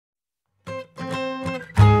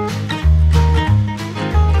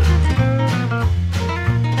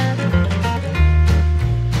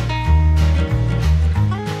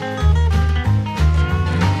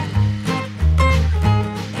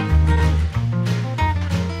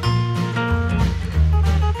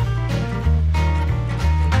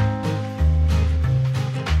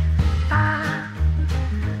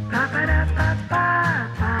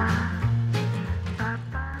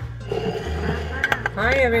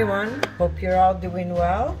everyone, hope you're all doing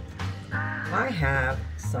well. I have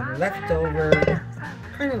some leftover,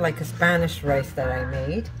 kind of like a Spanish rice that I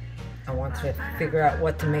made. I wanted to figure out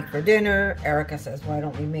what to make for dinner. Erica says, why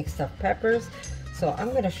don't we make stuffed peppers? So I'm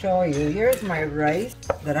going to show you. Here's my rice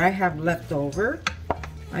that I have left over.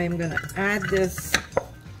 I am going to add this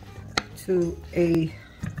to a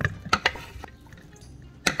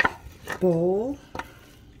bowl.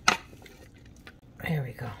 Here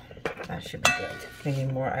we go. That should be good. If you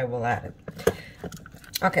need more, I will add it.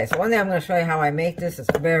 Okay, so one thing I'm going to show you how I make this.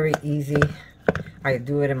 It's very easy. I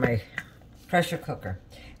do it in my pressure cooker.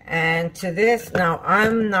 And to this, now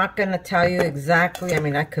I'm not going to tell you exactly. I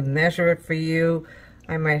mean, I could measure it for you.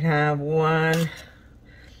 I might have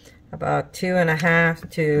about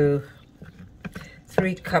 2.5 to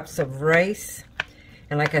 3 cups of rice.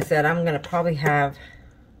 And like I said, I'm going to probably have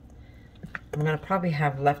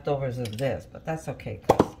leftovers of this, but that's okay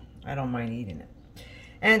because I don't mind eating it.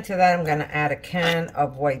 And to that, I'm going to add a can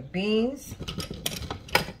of white beans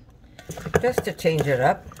just to change it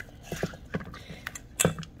up.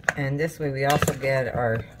 And this way we also get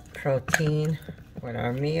our protein with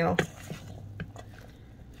our meal.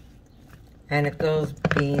 And if those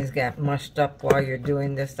beans get mushed up while you're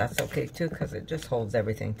doing this, that's okay too, because it just holds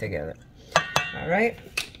everything together. All right.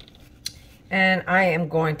 And I am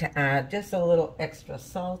going to add just a little extra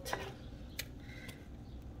salt.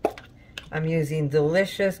 I'm using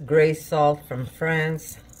delicious gray salt from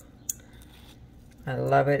France. I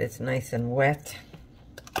love it. It's nice and wet.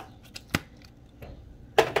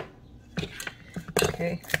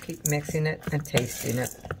 Okay, keep mixing it and tasting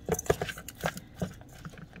it.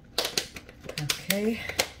 Okay.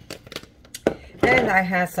 And I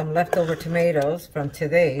have some leftover tomatoes from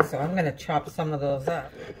today, so I'm going to chop some of those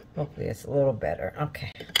up. Hopefully it's a little better.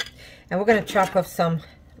 Okay. And we're going to chop up some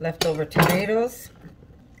leftover tomatoes.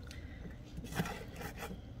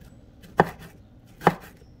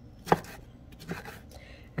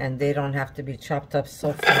 And they don't have to be chopped up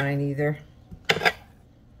so fine either.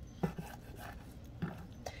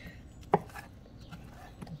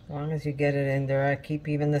 As long as you get it in there, I keep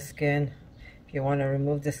even the skin. If you want to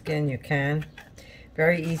remove the skin, you can.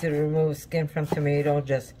 Very easy to remove skin from tomato.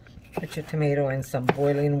 Just put your tomato in some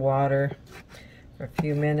boiling water for a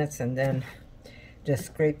few minutes and then just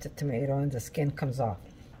scrape the tomato and the skin comes off.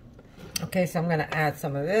 Okay, so I'm going to add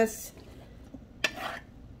some of this.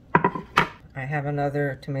 I have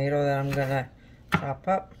another tomato that I'm going to chop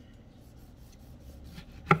up.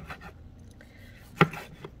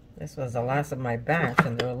 This was the last of my batch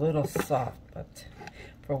and they're a little soft, but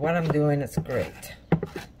for what I'm doing, it's great.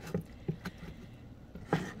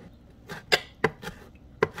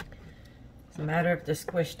 It's a matter if they're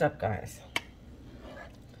squished up, guys.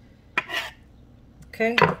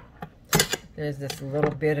 Okay. There's this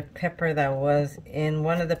little bit of pepper that was in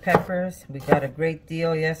one of the peppers. We got a great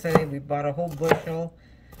deal yesterday. We bought a whole bushel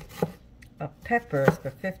of peppers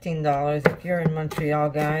for $15. If you're in Montreal,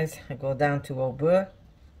 guys, go down to Aubert.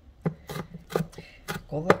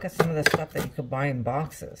 Go look at some of the stuff that you could buy in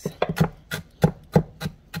boxes.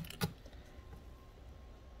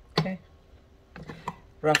 Okay.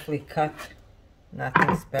 Roughly cut.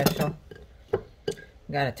 Nothing special.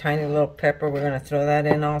 Got a tiny little pepper. We're going to throw that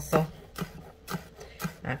in also.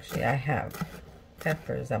 Actually, I have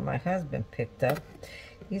peppers that my husband picked up.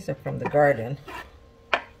 These are from the garden.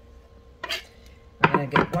 I'm going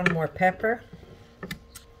to get one more pepper.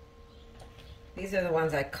 These are the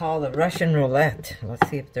ones I call the Russian roulette. Let's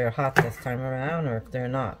see if they're hot this time around or if they're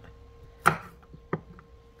not.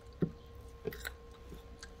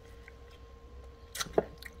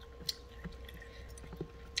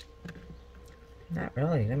 Not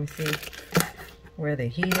really. Let me see where the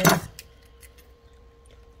heat is.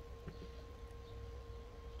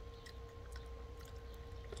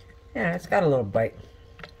 Yeah, it's got a little bite.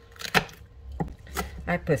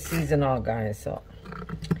 I put seasonal, guys, so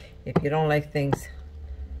if you don't like things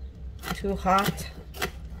too hot,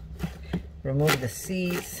 remove the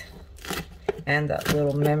seeds and that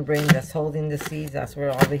little membrane that's holding the seeds. That's where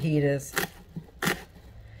all the heat is.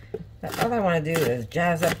 But all I want to do is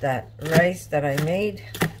jazz up that rice that I made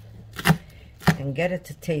and get it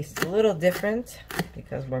to taste a little different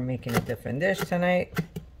because we're making a different dish tonight.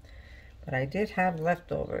 But I did have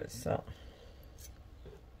leftovers, so.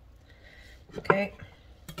 Okay.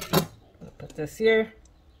 I'll put this here.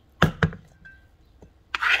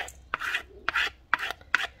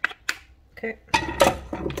 Okay.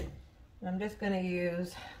 I'm just going to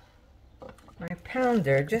use my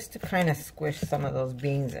pounder just to kind of squish some of those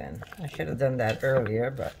beans in. I should have done that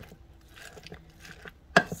earlier, but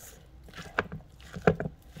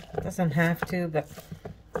doesn't have to, but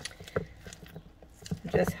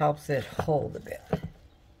just helps it hold a bit.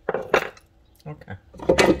 Okay.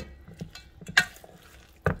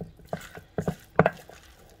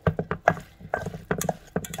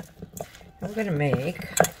 I'm gonna make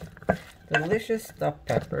delicious stuffed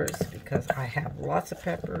peppers because I have lots of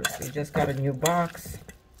peppers. We just got a new box.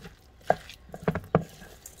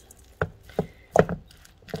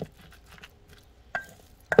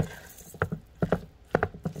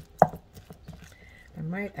 I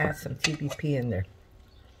might add some TBP in there.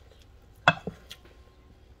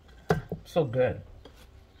 So good.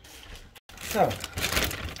 So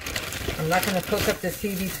I'm not going to cook up the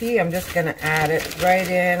TBP. I'm just going to add it right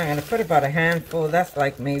in. I'm going to put about a handful. That's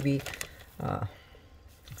like maybe a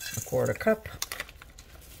quarter cup.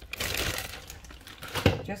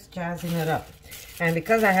 Just jazzing it up. And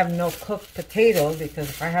because I have no cooked potatoes, because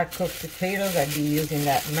if I had cooked potatoes, I'd be using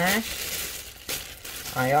that mash.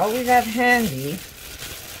 I always have handy,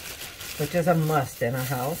 which is a must in a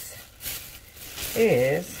house,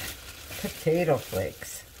 is potato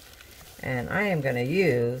flakes. And I am going to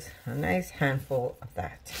use a nice handful of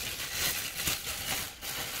that.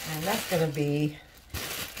 And that's going to be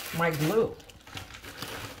my glue.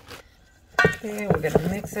 Okay, we're going to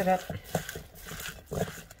mix it up.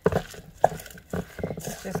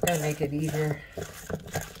 It's just going to make it easier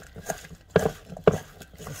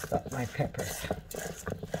to stuff my peppers.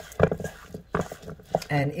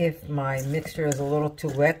 And if my mixture is a little too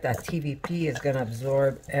wet, that TVP is going to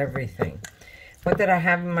absorb everything. What did I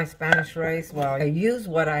have in my Spanish rice? Well, I used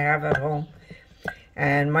what I have at home.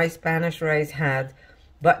 And my Spanish rice had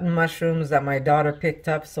button mushrooms that my daughter picked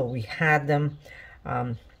up, so we had them.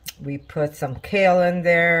 We put some kale in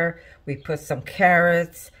there. We put some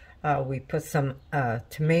carrots. We put some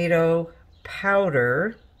tomato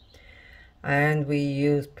powder. And we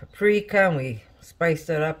used paprika, and we spiced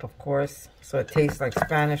it up, of course, so it tastes like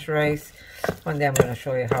Spanish rice. One day I'm going to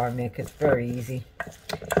show you how I make it. It's very easy.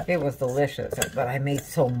 It was delicious, but I made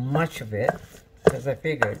so much of it because I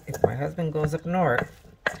figured if my husband goes up north,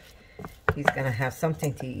 he's going to have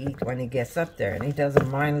something to eat when he gets up there, and he doesn't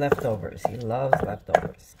mind leftovers. He loves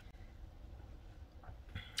leftovers.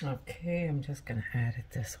 Okay, I'm just going to add it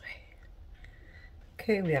this way.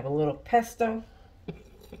 Okay, we have a little pesto.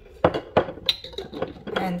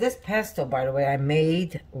 And this pesto, by the way, I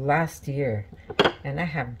made last year. And I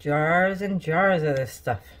have jars and jars of this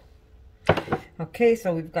stuff. Okay,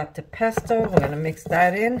 so we've got the pesto. We're going to mix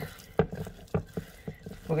that in.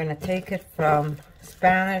 We're going to take it from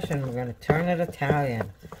Spanish and we're going to turn it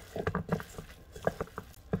Italian.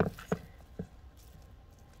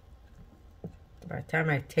 By the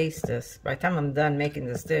time I taste this, by the time I'm done making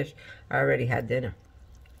this dish, I already had dinner.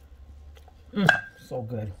 So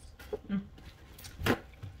good.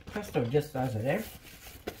 Pesto just does it, eh?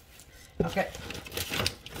 Okay.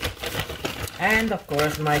 And of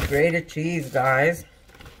course, my grated cheese, guys.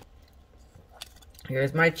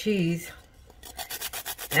 Here's my cheese.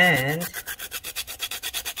 And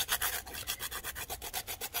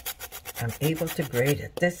I'm able to grate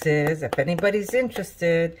it. This is, if anybody's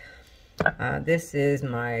interested, this is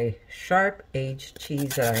my sharp aged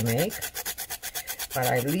cheese that I make. But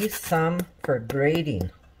I leave some for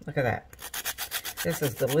grating. Look at that. This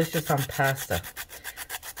is delicious on pasta.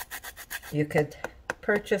 You could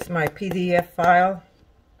purchase my PDF file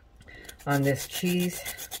on this cheese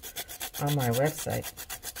on my website.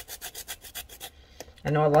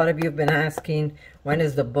 I know a lot of you have been asking, when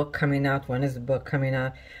is the book coming out? When is the book coming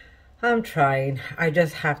out? I'm trying. I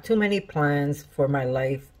just have too many plans for my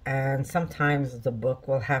life, and sometimes the book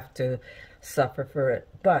will have to suffer for it.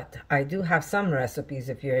 But I do have some recipes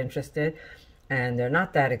if you're interested. And they're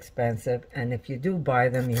not that expensive. And if you do buy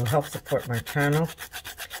them, you'll help support my channel.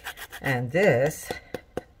 And this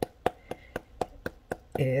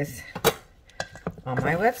is on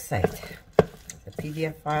my website. The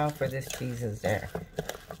PDF file for this cheese is there.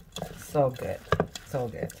 So good. So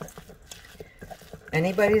good.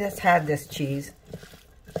 Anybody that's had this cheese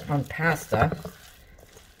on pasta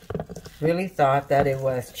really thought that it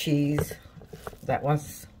was cheese that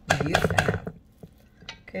once we used to have.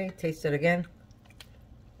 Okay, taste it again.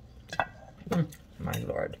 My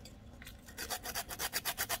Lord.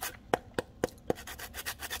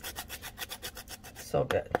 So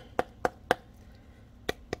good.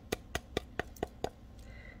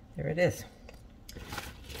 There it is.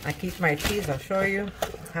 I keep my cheese. I'll show you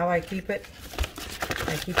how I keep it.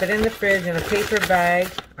 I keep it in the fridge in a paper bag.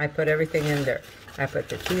 I put everything in there. I put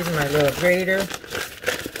the cheese in my little grater.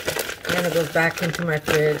 Then it goes back into my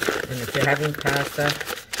fridge. And if you're having pasta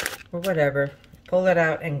or whatever, pull it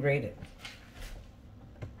out and grate it.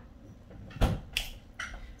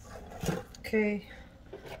 Okay,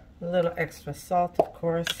 A little extra salt, of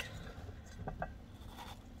course.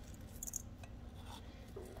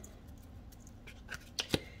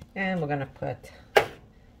 And we're gonna put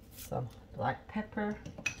some black pepper.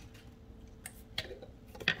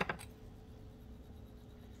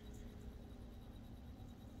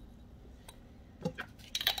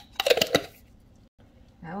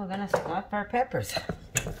 Now we're gonna stuff our peppers.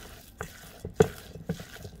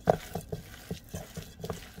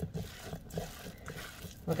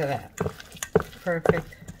 Look at that.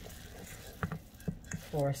 Perfect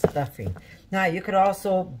for stuffing. Now you could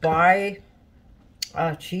also buy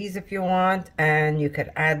cheese if you want, and you could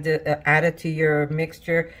add it to your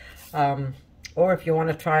mixture. Or if you want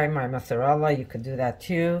to try my mozzarella, you could do that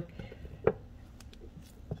too.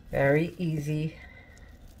 Very easy.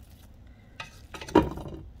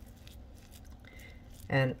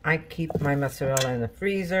 And I keep my mozzarella in the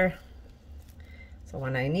freezer, so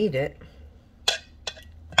when I need it.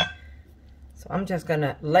 So I'm just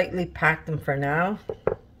gonna lightly pack them for now,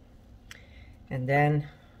 and then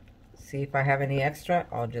see if I have any extra.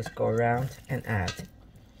 I'll just go around and add.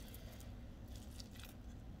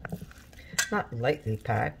 Not lightly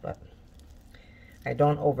packed, but I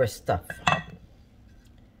don't overstuff.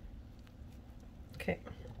 Okay,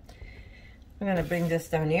 I'm gonna bring this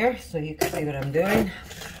down here so you can see what I'm doing.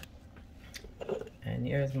 And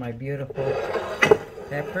here's my beautiful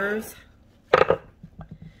peppers.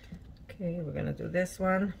 Okay, we're gonna do this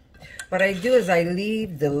one. What I do is I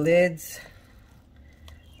leave the lids.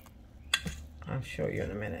 I'll show you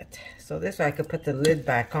in a minute. So this way I could put the lid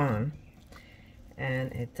back on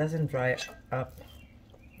and it doesn't dry up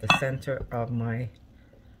the center of my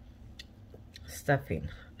stuffing.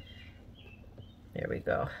 There we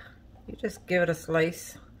go. You just give it a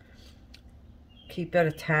slice, keep it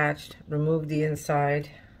attached, remove the inside.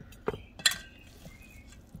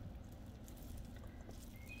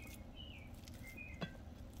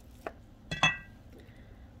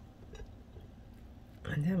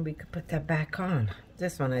 And then we could put that back on.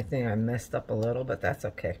 This one I think I messed up a little, but that's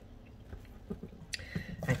okay.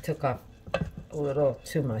 I took off a little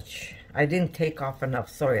too much. I didn't take off enough,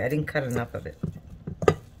 sorry, I didn't cut enough of it.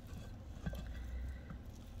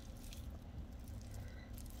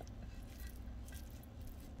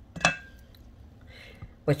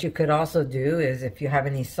 What you could also do is if you have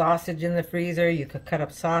any sausage in the freezer, you could cut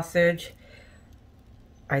up sausage.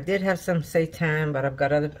 I did have some seitan, but I've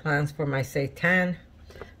got other plans for my seitan,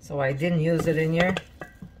 so I didn't use it in here.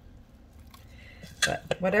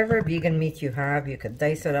 But whatever vegan meat you have, you could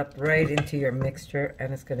dice it up right into your mixture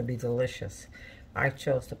and it's going to be delicious. I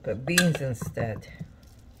chose to put beans instead.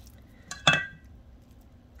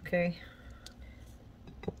 Okay.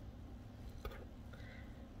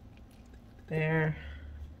 There.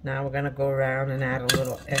 Now we're going to go around and add a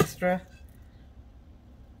little extra.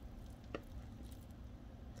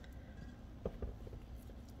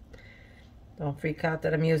 Don't freak out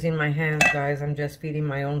that I'm using my hands, guys. I'm just feeding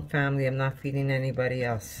my own family. I'm not feeding anybody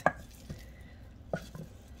else.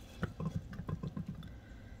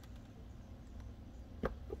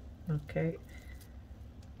 Okay.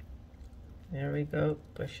 There we go.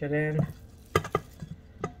 Push it in.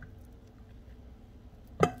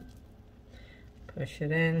 Push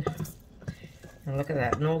it in. And look at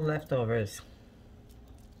that. No leftovers.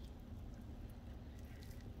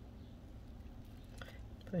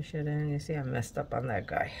 Push it in. You see I messed up on that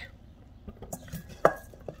guy.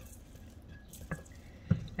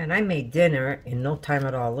 And I made dinner in no time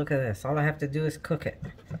at all. Look at this. All I have to do is cook it.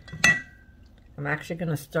 I'm actually going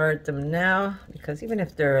to start them now because even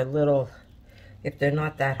if they're if they're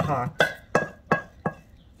not that hot,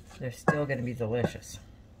 they're still going to be delicious.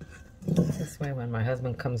 This way when my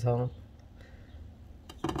husband comes home.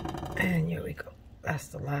 And here we go. That's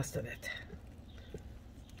the last of it.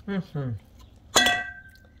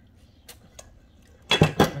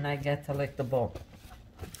 And I get to lick the bowl.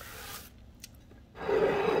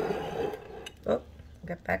 Oh,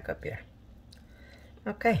 get back up here.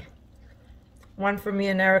 Okay. 1 for me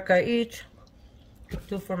and Erica each.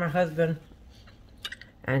 2 for my husband.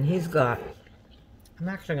 And he's got, I'm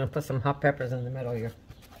actually going to put some hot peppers in the middle here.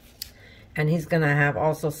 And he's going to have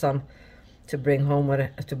also some to bring home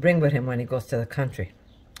with him when he goes to the country.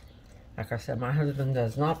 Like I said, my husband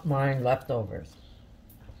does not mind leftovers.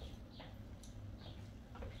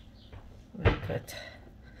 I'm going to put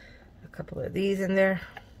a couple of these in there.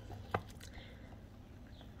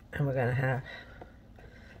 And we're going to have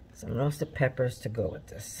some roasted peppers to go with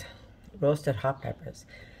this. Roasted hot peppers.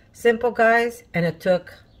 Simple, guys, and it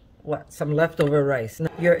took, what, some leftover rice.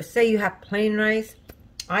 Now, say you have plain rice.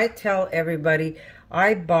 I tell everybody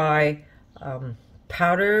I buy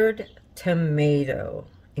powdered tomato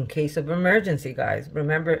in case of emergency, guys.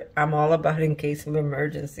 Remember, I'm all about in case of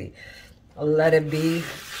emergency. Let it be.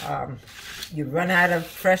 You run out of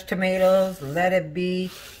fresh tomatoes, let it be.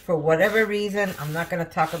 For whatever reason, I'm not going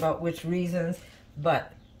to talk about which reasons,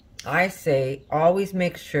 but I say always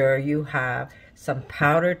make sure you have some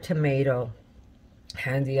powdered tomato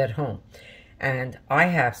handy at home. And I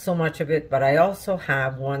have so much of it, but I also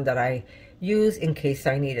have one that I use in case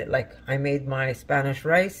I need it. Like I made my Spanish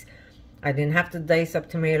rice. I didn't have to dice up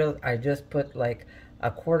tomatoes. I just put like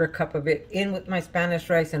a 1/4 cup of it in with my Spanish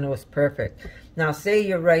rice and it was perfect. Now say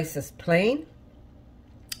your rice is plain,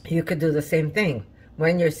 you could do the same thing.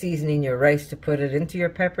 When you're seasoning your rice to put it into your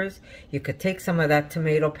peppers, you could take some of that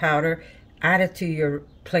tomato powder, add it to your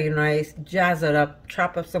plain rice, jazz it up,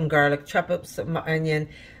 chop up some garlic, chop up some onion,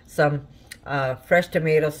 some fresh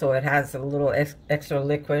tomatoes so it has a little extra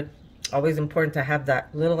liquid. Always important to have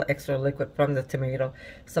that little extra liquid from the tomato.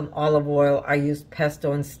 Some olive oil. I used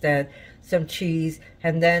pesto instead. Some cheese.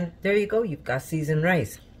 And then there you go. You've got seasoned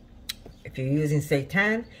rice. If you're using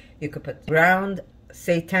seitan, you could put ground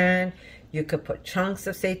seitan. You could put chunks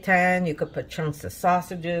of seitan. You could put chunks of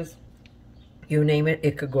sausages. You name it,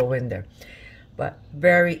 it could go in there. But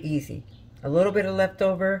very easy. A little bit of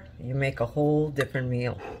leftover, you make a whole different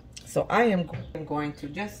meal. So I am going to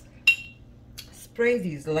just spray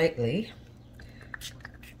these lightly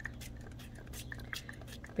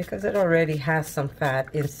because it already has some fat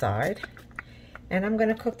inside, and I'm going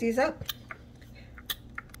to cook these up.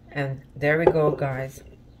 And there we go, guys.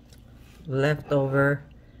 Leftover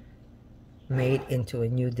made into a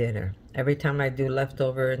new dinner. Every time I do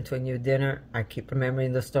leftover into a new dinner, I keep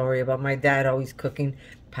remembering the story about my dad always cooking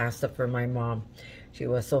pasta for my mom. She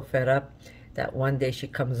was so fed up that one day she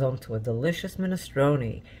comes home to a delicious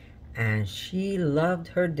minestrone, and she loved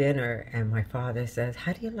her dinner. And my father says,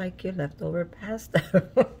 "How do you like your leftover pasta?"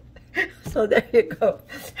 So there you go.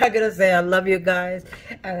 I'm going to say I love you guys.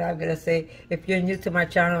 And I'm going to say, if you're new to my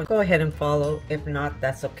channel, go ahead and follow. If not,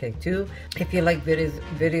 that's okay too. If you like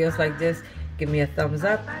videos like this, give me a thumbs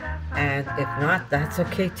up. And if not, that's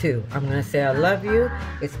okay too. I'm going to say I love you.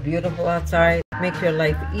 It's beautiful outside. Make your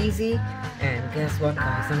life easy. And guess what,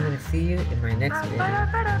 guys? I'm going to see you in my next video.